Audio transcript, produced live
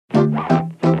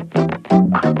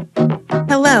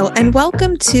Hello, and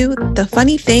welcome to The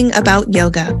Funny Thing About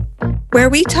Yoga, where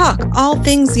we talk all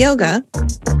things yoga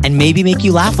and maybe make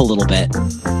you laugh a little bit.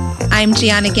 I'm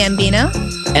Gianna Gambino.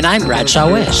 And I'm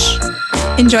Bradshaw Wish.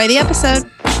 Enjoy the episode.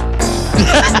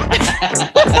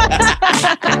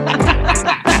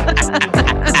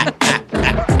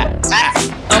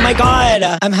 Oh my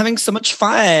God, I'm having so much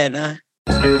fun.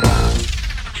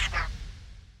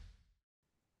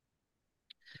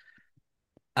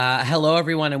 Hello,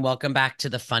 everyone, and welcome back to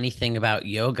The Funny Thing About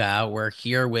Yoga. We're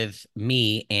here with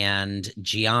me and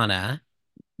Gianna.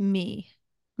 Me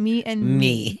and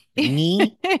me.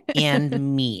 Me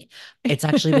and me. It's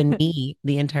actually been me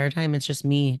the entire time. It's just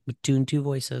me doing two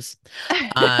voices.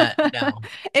 No.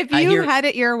 If you had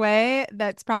it your way,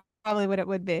 that's probably what it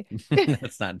would be.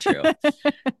 That's not true.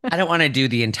 I don't want to do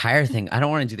the entire thing. I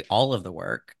don't want to do all of the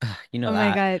work. You know Oh that.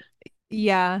 my God.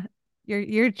 Yeah.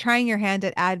 You're trying your hand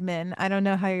at admin. I don't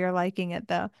know how you're liking it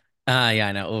though. Yeah,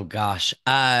 I know. Oh gosh.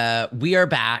 We are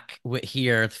back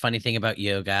here. The funny thing about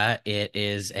yoga, it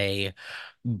is a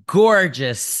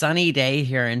gorgeous sunny day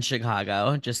here in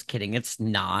Chicago. Just kidding. It's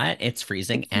not. It's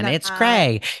freezing and it's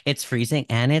gray. It's freezing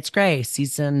and it's gray.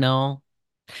 Seasonal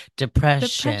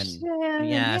depression.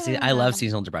 Yeah. See, I love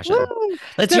seasonal depression. Woo!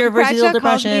 Let's hear for seasonal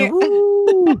depression.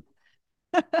 Woo!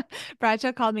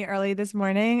 Bradshaw called me early this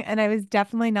morning and I was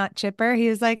definitely not chipper. He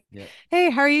was like, Yep. "Hey,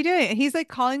 how are you doing?" He's like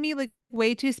calling me like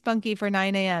way too spunky for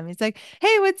 9 a.m. He's like,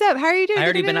 "Hey, what's up? How are you doing?" I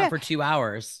already been up for 2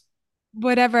 hours.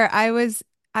 Whatever. I was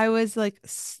like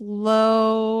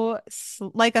slow,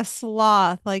 like a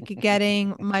sloth, like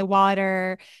getting my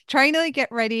water, trying to like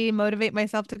get ready, motivate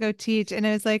myself to go teach. And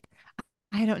I was like,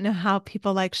 I don't know how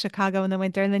people like Chicago in the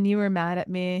winter. And then you were mad at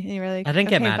me and you were I like, didn't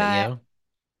get okay, mad at bye.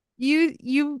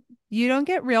 you. You don't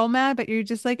get real mad, but you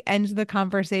just like end the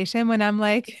conversation when I'm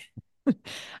like,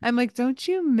 I'm like, don't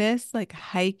you miss like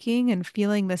hiking and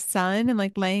feeling the sun and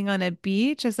like laying on a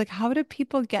beach? It's like, how do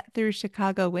people get through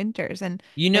Chicago winters? And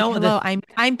You like, know hello,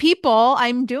 I'm people.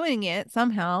 I'm doing it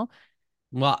somehow.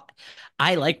 well,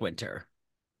 I like winter.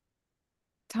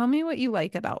 Tell me what you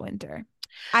like about winter.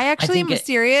 I I actually think am it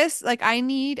serious. Like I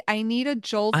need a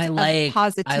jolt I of like I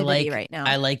positivity like right now.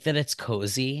 I like that it's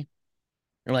cozy.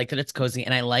 I like that it's cozy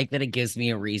and I like that it gives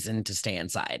me a reason to stay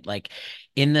inside. Like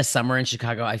in the summer in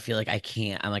Chicago, I feel like I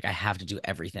can't. I'm like I have to do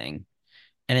everything.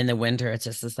 And in the winter, it's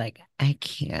just this like I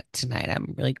can't tonight.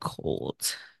 I'm really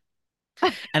cold.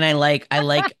 And I like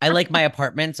my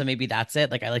apartment, so maybe that's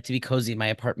it. Like I like to be cozy in my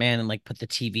apartment and like put the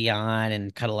TV on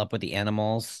and cuddle up with the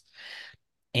animals.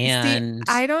 See, And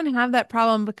I don't have that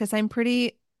problem because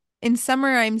in summer,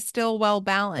 I'm still well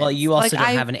well, you balanced. Like also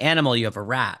don't have an animal, you have a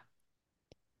rat.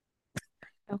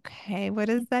 okay, what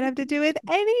does that have to do with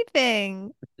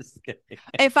anything? Just kidding.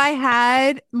 If I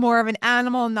had more of an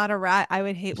animal, not a rat, I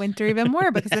would hate winter even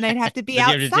more because then I'd have to be Then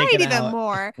you have to take outside it even out.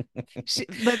 more.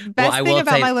 The Well, I best thing will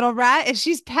about my say little rat is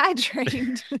she's pad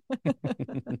trained.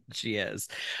 she is.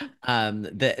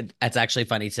 That's actually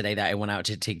funny today that I went out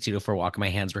to take Tito for a walk. My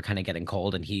hands were kind of getting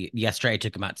cold, and yesterday I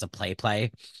took him out to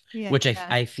play, Yeah, which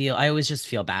I always just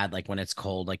feel bad like when it's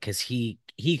cold, like because he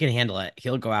can handle it.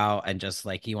 He'll go out and just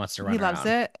like he wants to he run loves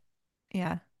around. it.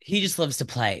 Yeah, He just loves to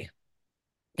play.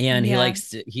 And yeah.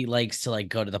 he likes to like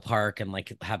go to the park and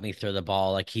like have me throw the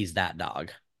ball like he's that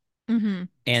dog. Mm-hmm. So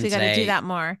And you got to do today, that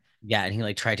more. yeah, and he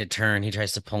like tried to turn. He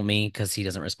tries to pull me because he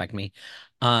doesn't respect me.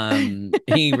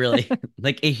 He really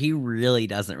like he really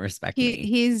doesn't respect He me.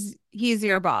 he's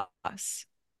your boss.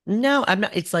 No, I'm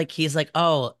not. It's like he's like,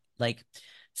 oh, like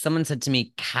someone said to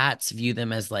me, cats view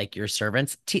them as like your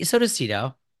servants. So does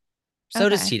Tito. So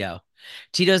does Okay. Tito.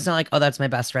 Tito's not like, oh, that's my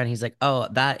best friend. He's like, oh,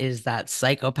 that is that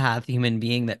psychopath human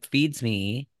being that feeds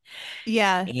me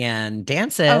Yeah. and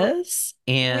Oh, dances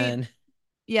wait. and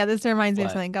Yeah, this reminds me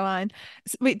of what? something. Go on.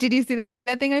 Wait, did you see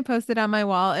that thing I posted on my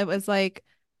wall? It was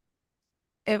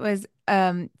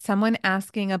someone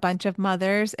asking a bunch of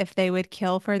mothers if they would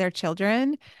kill for their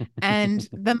children, and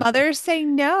the mothers say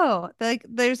no. Like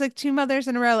there's like two mothers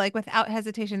in a row, like without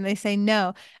hesitation, they say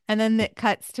no. And then it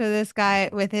cuts to this guy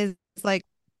with his like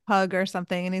pug or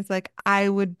something, and he's like, I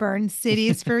would burn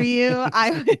cities for you.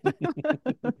 I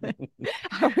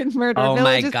would murder Oh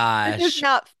my villages. gosh.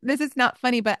 This is not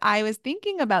funny, but I was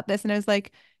thinking about this and I was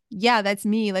like, yeah, that's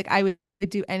me. Like I would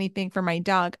do anything for my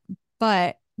dog,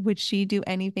 but would she do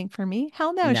anything for me?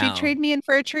 Hell no. She'd No. trade me in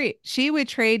for a treat. She would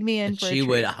trade me in for a She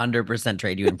would treat. 100%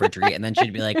 trade you in for a treat and then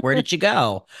she'd be like, "Where did she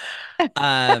go?"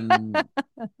 Um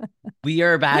we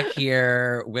are back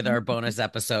here with our bonus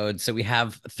episode. So we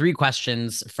have 3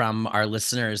 questions from our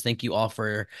listeners. Thank you all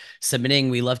for submitting.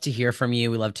 We love to hear from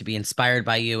you. We love to be inspired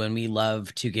by you and we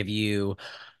love to give you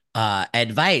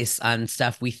advice on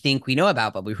stuff we think we know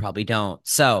about, but we probably don't.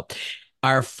 So,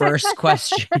 our first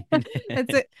question.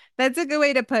 That's a that's a good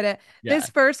way to put it. Yeah. This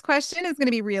first question is going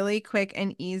to be really quick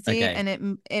and easy, Okay.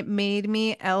 and it made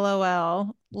me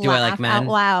LOL, Do I like men?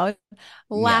 laugh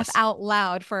Yes. out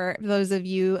loud for those of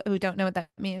you who don't know what that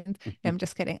means. I'm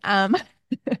just kidding.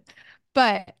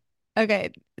 But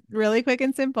okay, really quick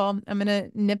and simple. I'm gonna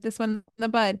nip this one in the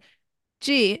bud.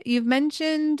 Gee, you've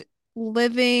mentioned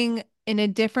living in a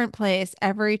different place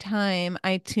every time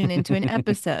I tune into an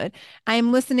episode.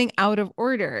 I'm listening out of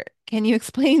order. Can you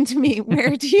explain to me,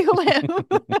 where do you live?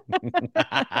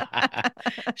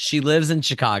 She lives in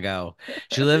Chicago.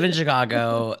 She lived in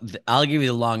Chicago. I'll give you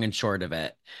the long and short of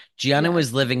it. Gianna Yes.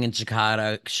 was living in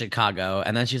Chicago,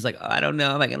 and then she's like, "Oh, I don't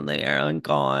know if I can live here. I'm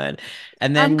cold."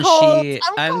 And I'm then cold.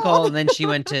 I'm I'm cold. cold. And then she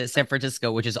went to San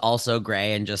Francisco, which is also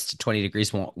gray and just 20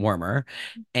 degrees warmer.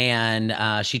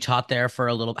 And she taught there for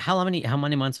a little. How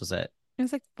many months was it? It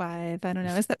was like 5. I don't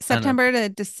know. It's I don't know. September to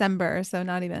December, so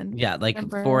not even Yeah, like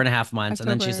four September, and a half months. And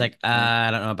then she's October. like, Yeah.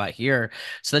 I don't know about here.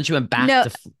 So then she went back No,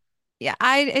 to, yeah,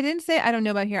 I didn't say I don't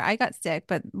know about here. I got sick,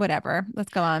 but whatever.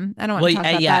 Let's go on. I don't want well, to talk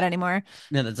about yeah, that anymore.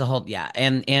 no, that's a whole, yeah.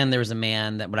 And there was a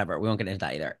man that, whatever, we won't get into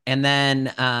that either. And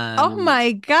then, Oh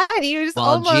my God, you just well,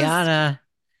 almost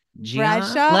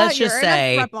Bradshaw, Let's just you're in a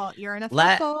say, throuple. You're in a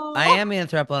let, I throuple. am in a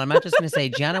throuple. And I'm not just going to say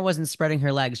Gianna wasn't spreading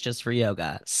her legs just for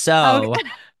yoga. So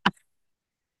Okay.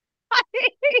 I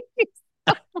hate you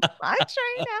so much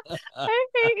right now. I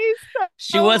hate you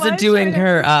she so wasn't much right doing now.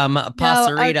 her No,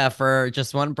 passerita for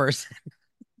just one person.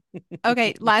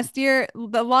 okay. Last year,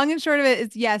 the long and short of it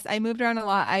is yes, I moved around a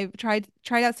lot. I tried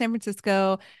out San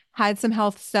Francisco, had some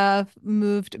health stuff,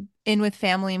 moved in with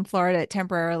family in Florida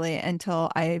temporarily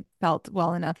until I felt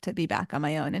well enough to be back on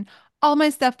my own. And all my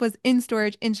stuff was in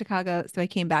storage in Chicago. So I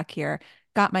came back here,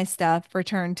 got my stuff,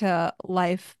 returned to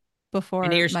life before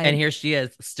And my here she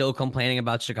is still complaining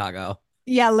about Chicago.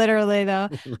 yeah, literally though.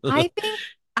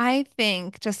 I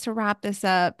think just to wrap this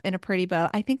up in a pretty bow,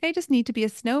 I think I just need to be a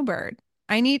snowbird.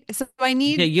 I Yeah,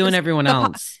 need you and everyone the po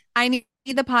else. I need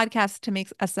the podcast to make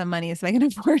us some money so I can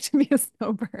afford to be a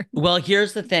snowbird. Well,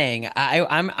 here's the thing.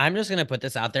 I'm just gonna put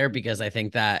this out there because I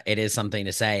think that it is something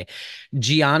to say.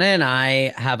 Gianna and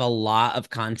I have a lot of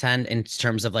content in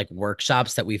terms of like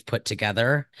workshops that we've put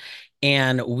together.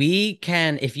 And we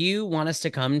can, if you want us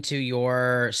to come to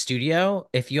your studio,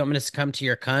 if you want us to come to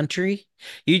your country,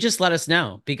 you just let us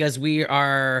know because we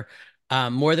are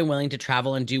more than willing to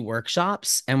travel and do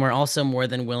workshops. And we're also more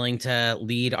than willing to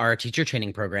lead our teacher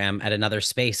training program at another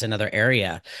space, another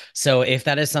area. So if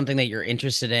that is something that you're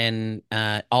interested in,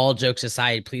 all jokes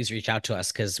aside, please reach out to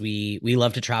us because we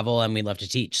love to travel and we love to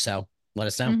teach. So let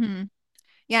us know. Hmm.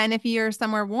 Yeah, and if you're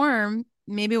somewhere warm,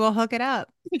 maybe we'll hook it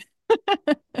up.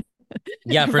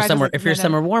 Yeah, for Brad was somewhere like, if no, you're no.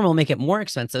 somewhere warm, we'll make it more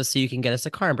expensive so you can get us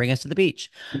a car and bring us to the beach.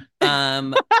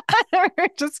 Um,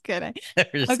 Just kidding.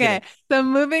 we're just Okay, kidding. so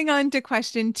moving on to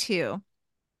question two,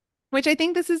 which I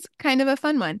think this is kind of a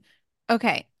fun one.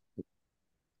 Okay,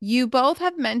 you both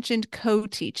have mentioned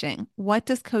co-teaching. What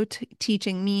does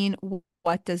co-teaching mean?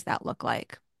 What does that look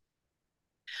like?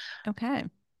 Okay.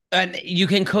 And you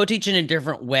can co-teach in a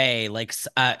different way. Like,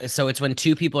 so it's when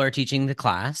two people are teaching the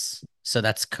class. So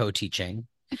that's co-teaching.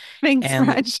 Thanks, And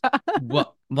Bradshaw.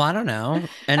 well, I don't know.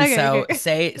 And Okay, so okay.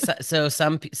 say,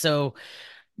 so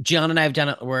John and I have done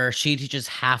it where she teaches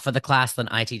half of the class, then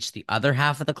I teach the other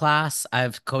half of the class.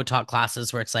 I've co-taught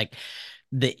classes where it's like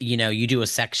you do a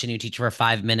section, you teach for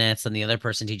 5 minutes, and the other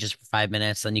person teaches for 5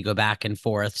 minutes, then you go back and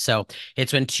forth. So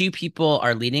it's when two people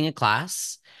are leading a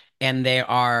class and they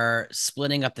are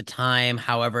splitting up the time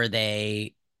however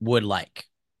they would like.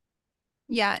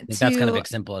 Yeah, I think that's kind of as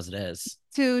simple as it is.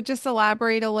 to just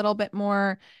elaborate a little bit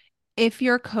more, if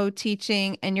you're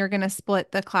co-teaching and you're going to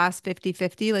split the class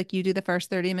 50-50, like you do the first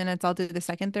 30 minutes, I'll do the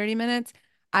second 30 minutes,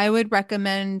 I would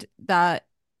recommend that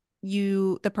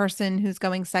the person who's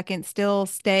going second, still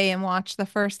stay and watch the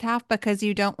first half because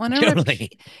you don't want to Totally.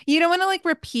 repeat, you don't want to like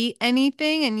repeat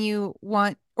anything, and you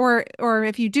want, or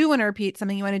if you do want to repeat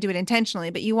something, you want to do it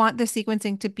intentionally, but you want the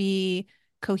sequencing to be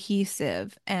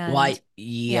cohesive Why, and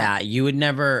yeah. yeah, you would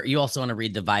never, you also want to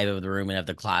read the vibe of the room and of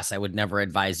the class. I would never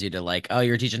advise you to like, oh,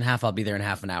 you're teaching half, I'll be there in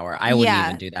half an hour. I wouldn't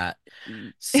even Yeah. do that.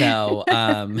 So,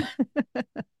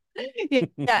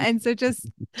 Yeah, and so just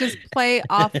play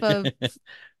off of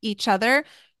each other.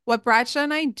 What Bradshaw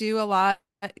and I do a lot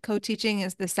at co-teaching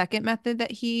is the second method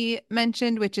that he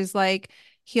mentioned, which is like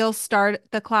he'll start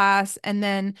the class and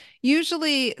then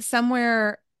usually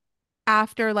somewhere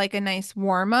after like a nice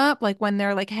warm up, like when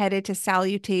they're like headed to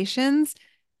salutations,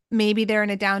 maybe they're in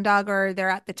a down dog or they're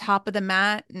at the top of the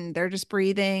mat and they're just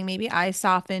breathing, maybe eyes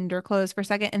softened or closed for a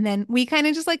second. And then we kind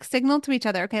of just like signal to each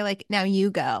other, okay, like now you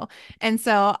go. And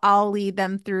so I'll lead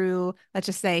them through, let's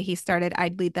just say he started,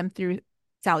 I'd lead them through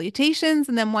salutations.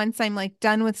 And then once I'm like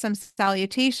done with some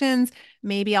salutations,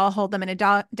 maybe I'll hold them in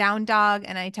a down dog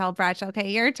and I tell Bradshaw, okay,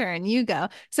 your turn, you go.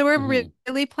 So we're Mhm.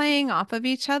 really playing off of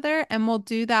each other and we'll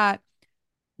do that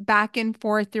back and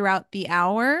forth throughout the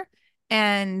hour.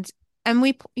 And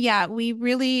yeah, we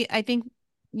really, I think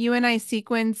you and I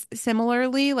sequence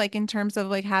similarly, like in terms of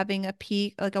like having a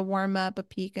peak, like a warm up, a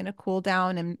peak, and a cool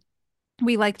down. And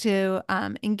we like to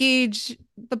engage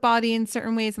the body in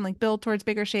certain ways and like build towards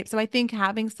bigger shapes. So I think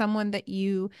having someone that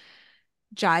you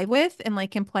jive with and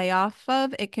like can play off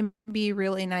of, it can be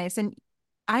really nice. And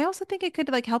I also think it could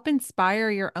like help inspire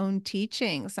your own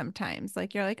teaching sometimes.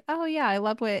 Like you're like, oh yeah, I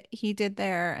love what he did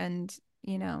there. And,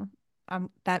 you know,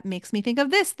 that makes me think of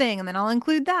this thing. And then I'll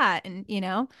include that. And,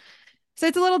 so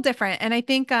it's a little different. And I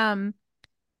think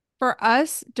for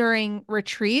us during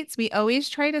retreats, we always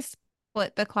try to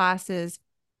split the classes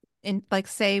in like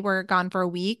say we're gone for a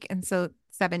week and so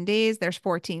 7 days there's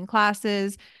 14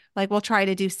 classes, like we'll try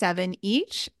to do seven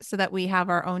each so that we have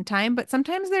our own time, but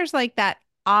sometimes there's like that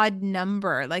odd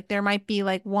number, like there might be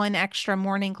like one extra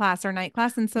morning class or night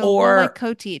class and so we'll like Or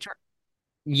co-teach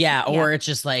yeah, yeah or it's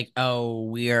just like, oh,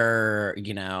 we're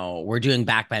doing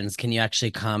backbends. Can you actually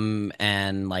come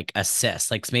and like assist?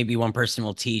 Like maybe one person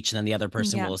will teach and then the other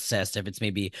person yeah will assist if it's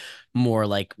maybe more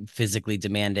like physically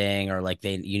demanding or like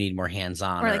you need more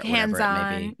hands-on or or like whatever it may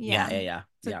hands-on be. Yeah, yeah yeah, yeah.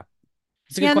 so Yeah.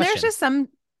 It's a good yeah, and there's question.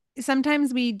 just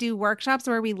sometimes we do workshops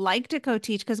where we like to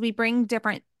co-teach because we bring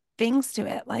different things to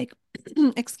it. Like,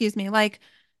 excuse me, like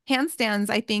handstands,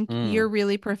 I think Mm, you're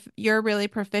really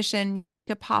proficient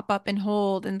to pop up and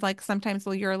hold. And like sometimes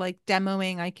while you're like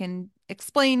demoing, I can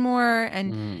explain more.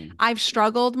 And mm. I've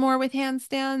struggled more with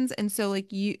handstands. And so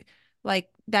like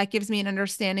that gives me an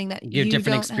understanding that Give you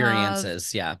different don't have.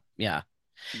 experiences. Yeah, yeah.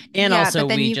 And Yeah, also but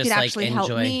then we you could just like actually help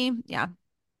enjoy, me. Yeah.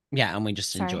 yeah, and we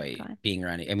just Sorry, enjoy go ahead. being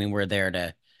around it. I mean, we're there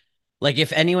to like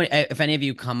if any of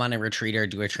you come on a retreat or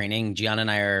do a training, Gian and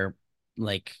I are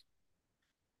like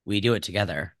we do it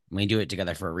together. We do it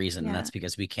together for a reason, and Yeah. that's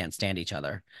because we can't stand each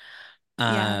other.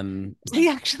 Yeah. Um, We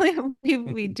actually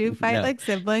we do fight no, like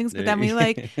siblings, but then we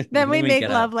we make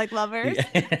get up. love like lovers.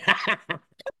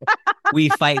 We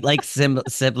fight like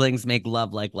siblings, make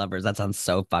love like lovers. That sounds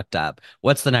so fucked up.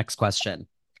 What's the next question?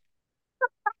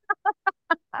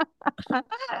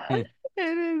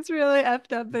 It is really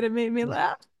effed up, but it made me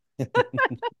laugh.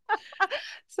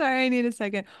 Sorry, I need a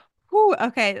second. Whew,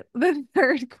 okay, the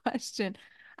third question.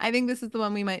 I think this is the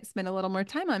one we might spend a little more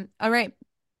time on. All right.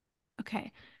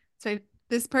 Okay. So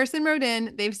this person wrote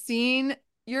in, they've seen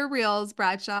your reels,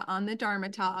 Bradshaw, on the Dharma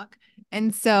talk.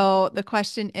 And so the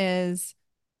question is,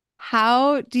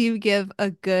 how do you give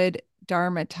a good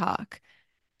Dharma talk?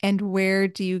 And where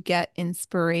do you get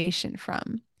inspiration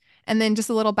from? And then just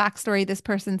a little backstory, this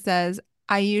person says,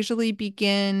 I usually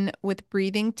begin with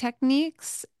breathing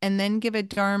techniques and then give a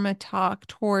Dharma talk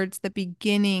towards the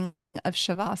beginning of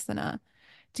Shavasana.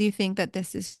 Do you think that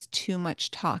this is too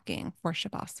much talking for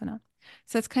Shavasana?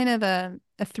 So it's kind of a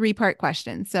three-part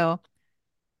question. So,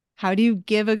 how do you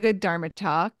give a good Dharma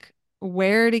talk?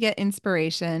 Where to get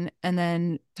inspiration? And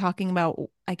then talking about,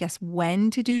 I guess,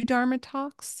 when to do Dharma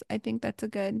talks. I think that's a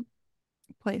good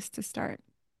place to start.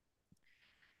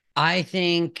 I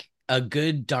think a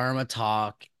good Dharma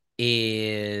talk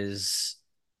is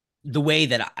the way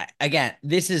that again,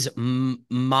 this is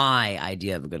my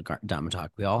idea of a good Dharma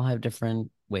talk. We all have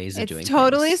different ways of It's doing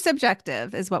totally things.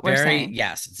 subjective, is what we're Very, saying.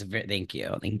 yes, it's a very, thank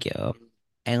you. Thank you.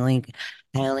 I only,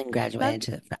 I only Love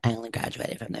graduated I only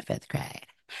graduated from the fifth grade.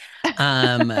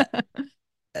 Um,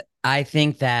 I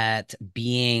think that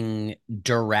being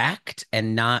direct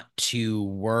and not too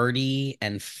wordy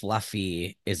and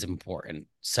fluffy is important.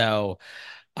 So,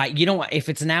 you know what? If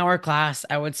it's an hour class,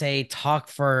 I would say talk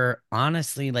for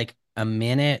honestly like a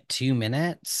minute, 2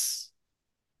 minutes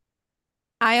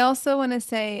I also want to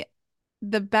say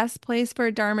the best place for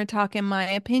a Dharma talk, in my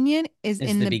opinion, is is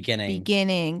in the the beginning.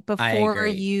 beginning I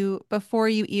agree. before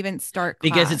you even start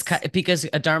Because class. because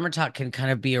a Dharma talk can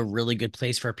kind of be a really good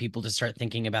place for people to start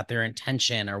thinking about their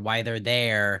intention or why they're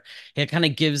there. It kind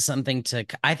of gives something to,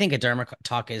 I think a Dharma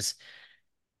talk is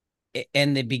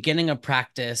in the beginning of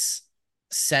practice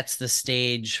sets the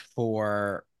stage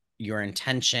for your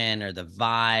intention or the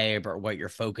vibe or what you're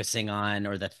focusing on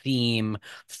or the theme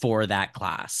for that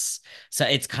class. So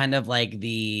it's kind of like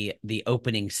the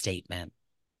opening statement.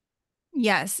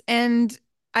 Yes, and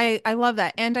I love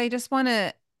that. And I just want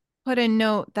to put a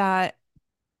note that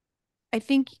I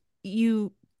think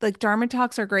you like Dharma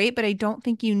talks are great, but I don't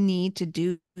think you need to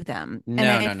do them. And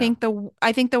No, no, no.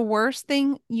 I think the worst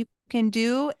thing you can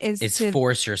do is It's to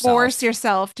force force yourself.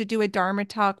 yourself to do a Dharma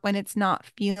talk when it's not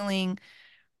feeling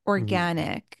Mhm.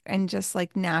 organic and just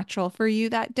like natural for you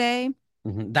that day.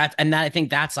 That I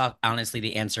think that's honestly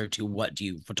the answer to what do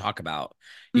you talk about.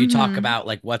 You talk Hmm. about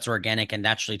like what's organic and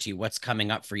naturally to you, what's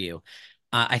coming up for you.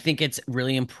 I think it's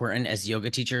really important as yoga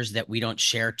teachers that we don't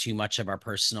share too much of our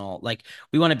personal, like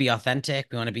we want to be authentic,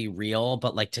 we want to be real,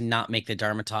 but like to not make the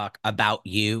Dharma talk about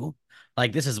you.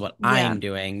 Like this is what Yeah. I'm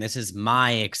doing. This is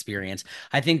my experience.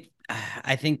 God,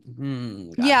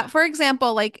 Yeah. For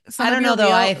example, like I some of don't your know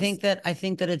though. reels. I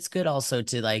think that it's good also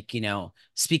to like,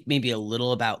 speak maybe a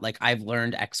little about like I've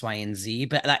learned X, Y, and Z,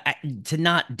 but to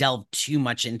not delve too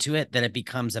much into it that it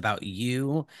becomes about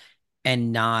you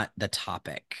and not the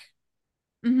topic.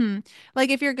 Hmm. Like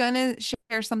if you're gonna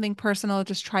share something personal,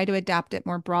 just try to adapt it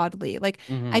more broadly. Like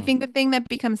I Hmm. think the thing that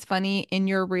becomes funny in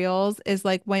your reels is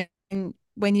like when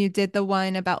you did the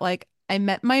one about like I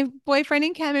met my boyfriend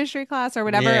in chemistry class or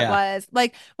whatever it Yeah. was.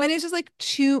 Like when it's just like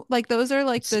too like those are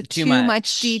like It's the too too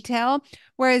much much. detail,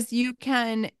 whereas you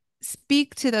can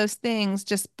speak to those things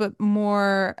just but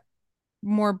more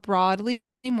broadly,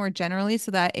 more generally,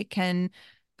 so that it can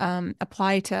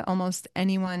apply to almost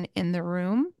anyone in the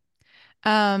room.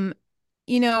 Um,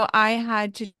 I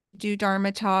had to do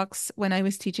Dharma talks when I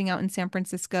was teaching out in San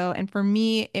Francisco. And for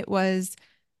me,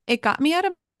 it got me out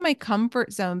of my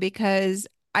comfort zone because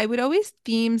I would always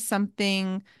theme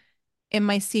something in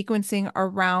my sequencing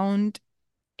around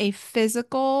a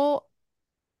physical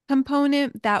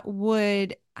component that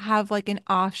would have like an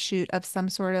offshoot of some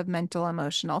sort of mental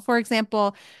emotional. For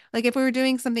example, like if we were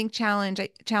doing something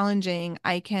challenging,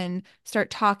 I can start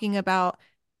talking about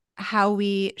how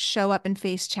we show up and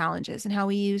face challenges and how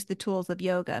we use the tools of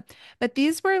yoga. But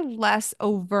these were less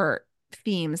overt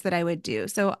themes that I would do.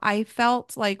 So I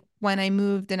felt like when I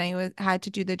moved and had to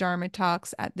do the Dharma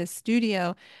talks at this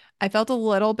studio, I felt a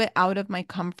little bit out of my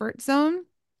comfort zone.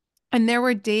 And there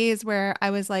were days where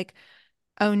I was like,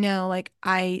 oh no, like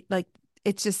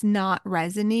it's just not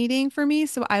resonating for me.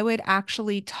 So I would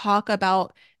actually talk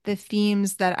about the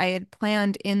themes that I had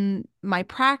planned in my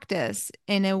practice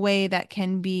in a way that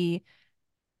can be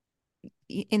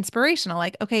inspirational.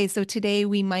 Like, okay, so today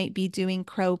we might be doing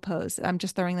crow pose. I'm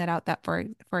just throwing that out that for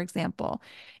example.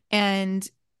 And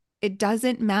it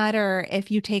doesn't matter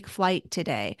if you take flight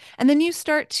today. And then you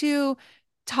start to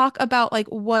talk about like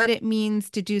what it means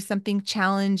to do something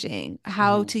challenging,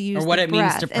 how to Or use the what it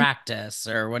means to breath practice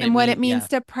or what it and what it means. means Yeah.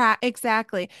 to practice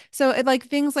exactly. So like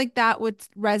things like that would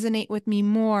resonate with me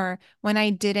more when I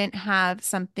didn't have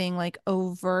something like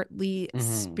overtly Hmm.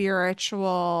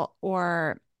 spiritual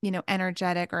or,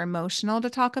 energetic or emotional to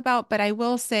talk about. But I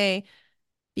will say,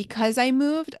 because I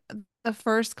moved, the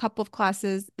first couple of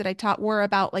classes that I taught were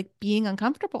about like being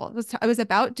uncomfortable. I was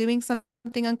about doing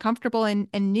something uncomfortable and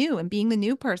new and being the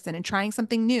new person and trying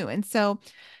something new. And so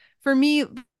for me,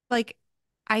 like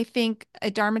I think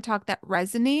a Dharma talk that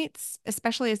resonates,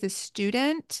 especially as a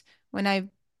student, when I've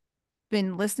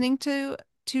been listening to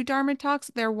Dharma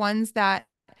talks, they're ones that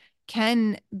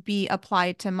can be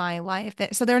applied to my life.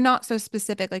 So they're not so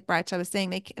specific, like Bracha was saying,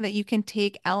 that you can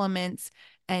take elements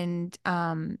and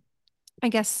I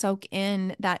guess soak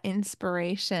in that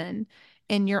inspiration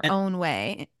in your And own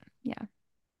way. Yeah.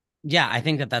 yeah, I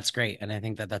think that that's great. And I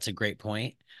think that that's a great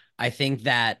point. I think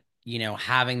that,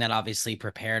 having that obviously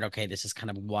prepared, okay, this is kind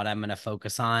of what I'm going to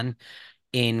focus on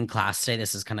in class today.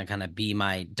 This is gonna kind of be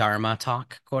my Dharma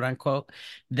talk, quote unquote.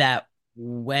 That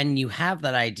when you have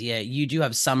that idea, you do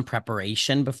have some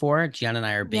preparation before. Gianna and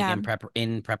I are big Yeah.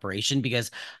 in preparation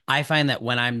because I find that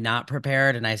when I'm not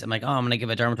prepared and I'm like, oh, I'm gonna give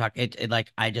a Dharma talk, it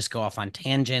like I just go off on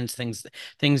tangents,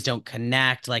 things don't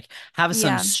connect. Like have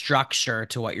some Yeah. structure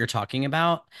to what you're talking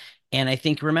about. And I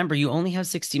think, remember, you only have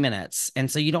 60 minutes.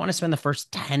 And so you don't want to spend the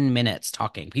first 10 minutes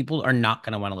talking. People are not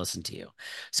going to want to listen to you.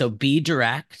 So be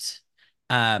direct,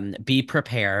 be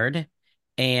prepared,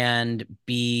 and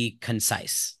be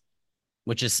concise,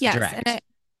 which is Yes. And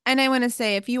direct. I want to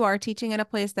say if you are teaching at a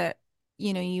place that,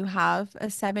 you have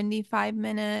a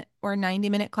 75-minute or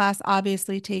 90-minute class,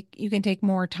 obviously you can take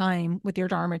more time with your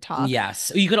Dharma talk.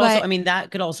 Yes. You could also, I But mean,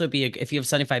 that could also be if you have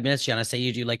 75 minutes, Gianna, say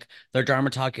you do like the Dharma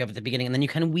talk you have at the beginning, and then you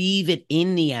kind of weave it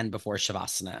in the end before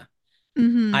Shavasana.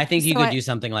 I think you so could do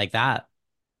something like that.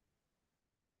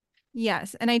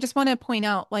 yes, and I just want to point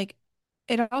out like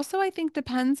it also I think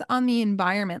depends on the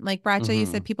environment. Like Bracha, you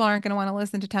said Hmm. people aren't going to want to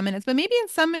listen to 10 minutes, but maybe in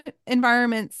some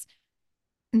environments,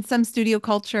 in some studio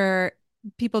culture,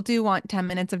 people do want 10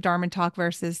 minutes of Dharma talk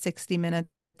versus 60 minutes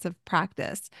of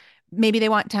practice. maybe they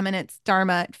want 10 minutes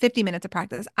Dharma, 50 minutes of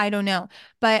practice. I don't know.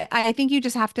 But I think you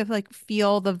just have to like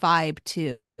feel the vibe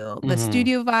too, the Hmm.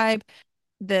 studio vibe,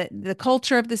 the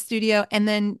culture of the studio, and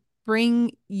then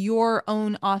bring your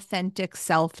own authentic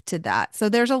self to that. So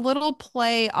there's a little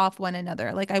play off one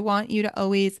another. Like I want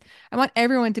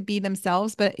everyone to be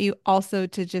themselves, but you also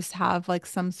to just have like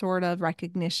some sort of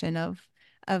recognition of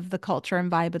the culture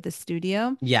and vibe of the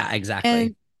studio. Yeah,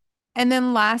 exactly. And and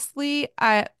then lastly,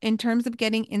 in terms of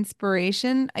getting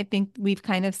inspiration, I think we've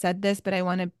kind of said this, but I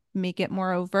want to make it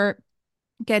more overt.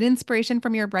 Get inspiration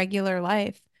from your regular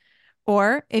life.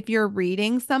 Or if you're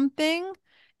reading something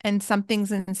and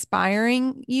something's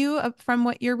inspiring you from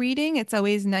what you're reading, it's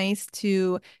always nice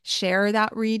to share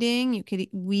that reading. You could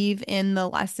weave in the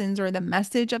lessons or the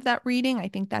message of that reading. I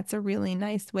think that's a really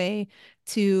nice way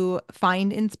to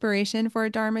find inspiration for a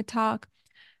Dharma talk.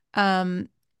 Um,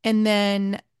 and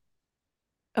then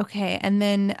Okay, and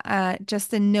then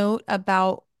just a note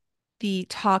about the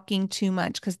talking too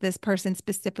much, because this person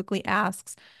specifically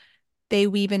asks, they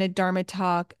weave in a Dharma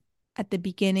talk at the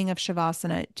beginning of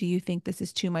Shavasana. Do you think this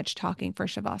is too much talking for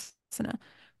Shavasana?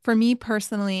 For me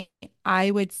personally,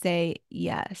 I would say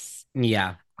yes.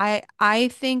 Yeah. I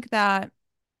think that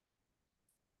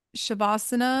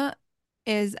Shavasana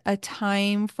is a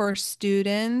time for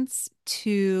students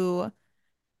to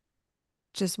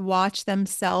just watch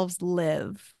themselves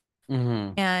live.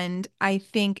 Hmm. And I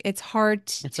think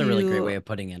It's a really great way of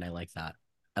putting it. I like that.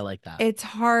 I like that. it's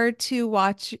hard to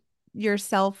watch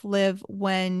yourself live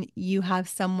when you have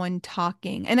someone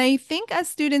talking. And I think as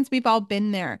students, we've all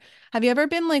been there. Have you ever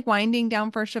been like winding down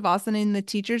for Shavasana and the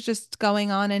teacher's just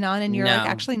going on and you're like No,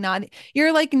 actually not,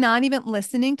 you're like not even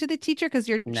listening to the teacher because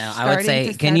you're no. I would starting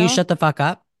to say, can you settle? shut the fuck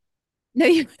up? No,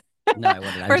 you No, I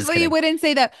wouldn't. I'm First of just all, you kidding. wouldn't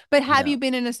say that, but have you No.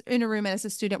 been in a room as a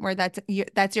student where that's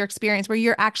your experience where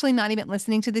you're actually not even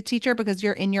listening to the teacher because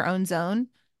you're in your own zone?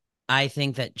 I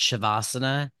think that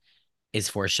Shavasana is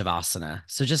for Shavasana.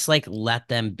 So just like let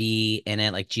them be in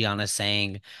it, like Gianna's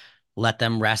saying, let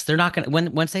them rest. They're not gonna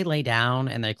once they lay down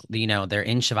and they're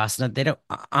in Shavasana, they don't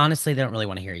honestly they don't really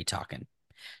want to hear you talking.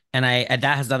 And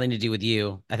that has nothing to do with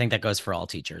you. I think that goes for all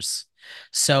teachers.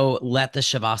 So let the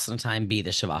Shavasana time be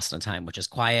the Shavasana time, which is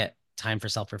quiet, time for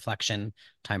self-reflection,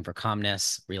 time for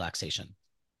calmness, relaxation.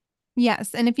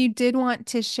 Yes, and if you did want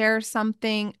to share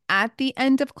something at the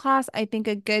end of class, I think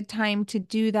a good time to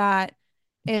do that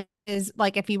is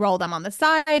like if you roll them on the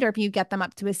side or if you get them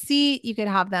up to a seat, you could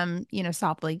have them,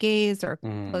 softly gaze or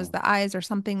close Mm. the eyes or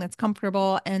something that's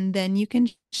comfortable, and then you can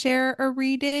share a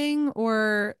reading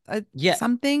or Yeah,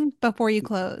 something before you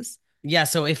close. yeah,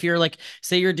 so if you're like,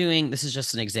 say you're doing, this is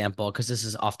just an example because this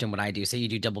is often what I do. Say you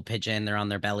do double pigeon, they're on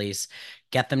their bellies,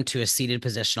 get them to a seated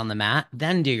position on the mat,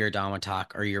 then do your Dhamma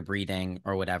talk or your breathing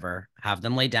or whatever. Have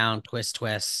them lay down, twist,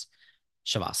 twist,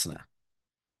 Shavasana.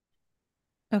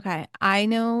 Okay, I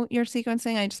know your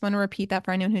sequencing. I just want to repeat that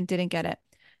for anyone who didn't get it.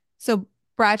 So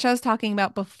Bradshaw's talking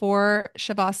about before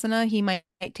Shavasana, he might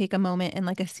take a moment in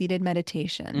like a seated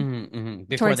meditation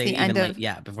Before towards they the end even lay, of,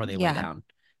 yeah, before they lay yeah, down.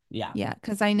 Yeah. yeah,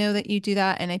 because I know that you do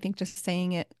that. And I think just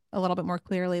saying it a little bit more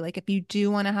clearly, like if you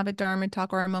do want to have a Dharma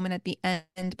talk or a moment at the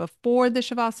end before the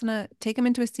Shavasana, take them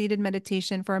into a seated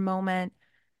meditation for a moment.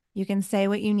 You can say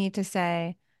what you need to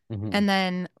say Hmm. and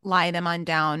then lie them on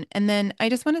down. And then I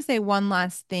just want to say one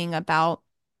last thing about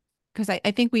because I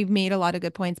think we've made a lot of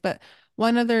good points, but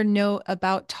one other note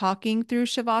about talking through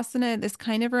Shavasana, this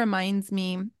kind of reminds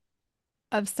me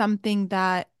of something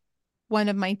that one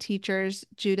of my teachers,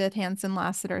 Judith Hanson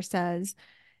Lassiter, says.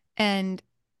 And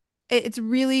it's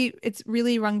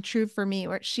really rung true for me,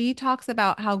 where she talks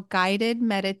about how guided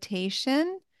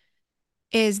meditation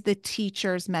is the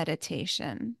teacher's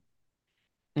meditation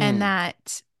and Mm,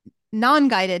 that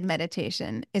non-guided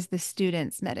meditation is the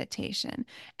student's meditation.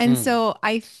 And mm, so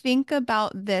I think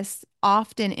about this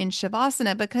often in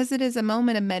Shavasana because it is a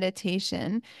moment of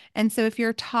meditation. And so if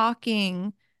you're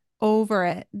talking over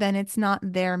it, then it's not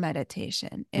their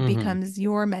meditation. It hmm, becomes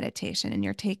your meditation and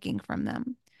you're taking from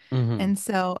them. hmm. And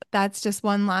so that's just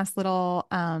one last little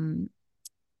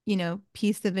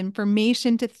piece of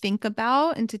information to think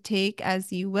about and to take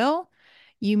as you will.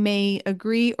 You may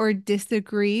agree or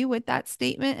disagree with that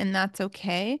statement, and that's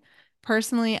okay.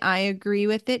 Personally, I agree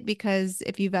with it because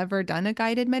if you've ever done a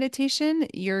guided meditation,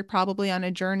 you're probably on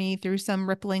a journey through some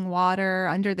rippling water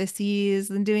under the seas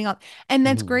and doing all, and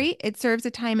that's Hmm. great. It serves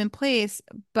a time and place,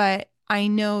 but I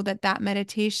know that that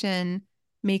meditation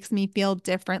makes me feel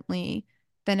differently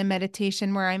than a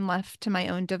meditation where I'm left to my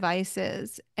own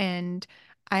devices and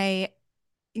I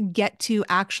get to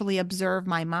actually observe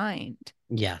my mind.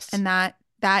 Yes. And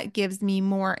that gives me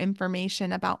more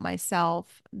information about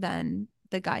myself than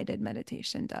the guided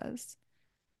meditation does.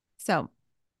 So,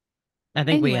 I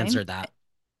think we anyway, answered that.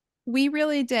 we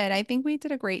really did. I think we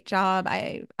did a great job.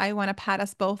 I want to pat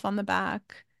us both on the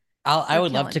back I for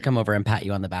would love killing to come over and pat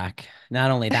you on the back. Not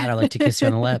only that, I'd like to kiss you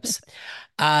on the lips.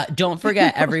 Don't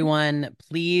forget, everyone,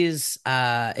 please,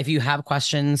 if you have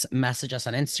questions, message us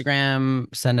on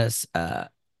Instagram, send us a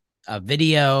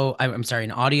video. I'm sorry,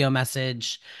 an audio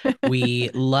message.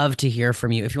 We love to hear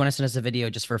from you. If you want to send us a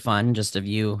video just for fun, just of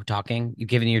you talking, you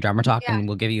giving your Dharma talk, Yeah. and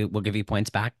we'll give you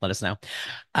points back. Let us know.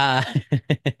 Uh,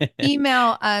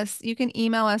 Email us. You can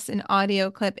email us an audio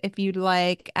clip if you'd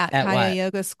like at at what?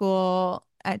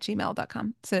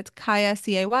 kayayogaschool@gmail.com. So it's Kaya,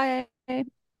 Caya,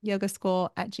 yoga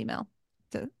school at gmail.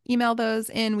 So email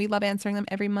those in. We love answering them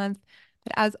every month.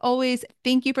 But as always,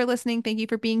 thank you for listening. Thank you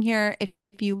for being here. If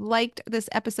you liked this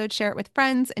episode, share it with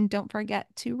friends and don't forget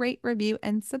to rate, review,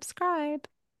 and subscribe.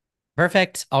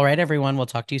 Perfect. All right, everyone. We'll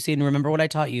talk to you soon. Remember what I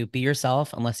taught you. Be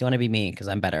yourself unless you want to be me, because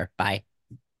I'm better. Bye.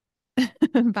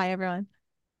 Bye, everyone.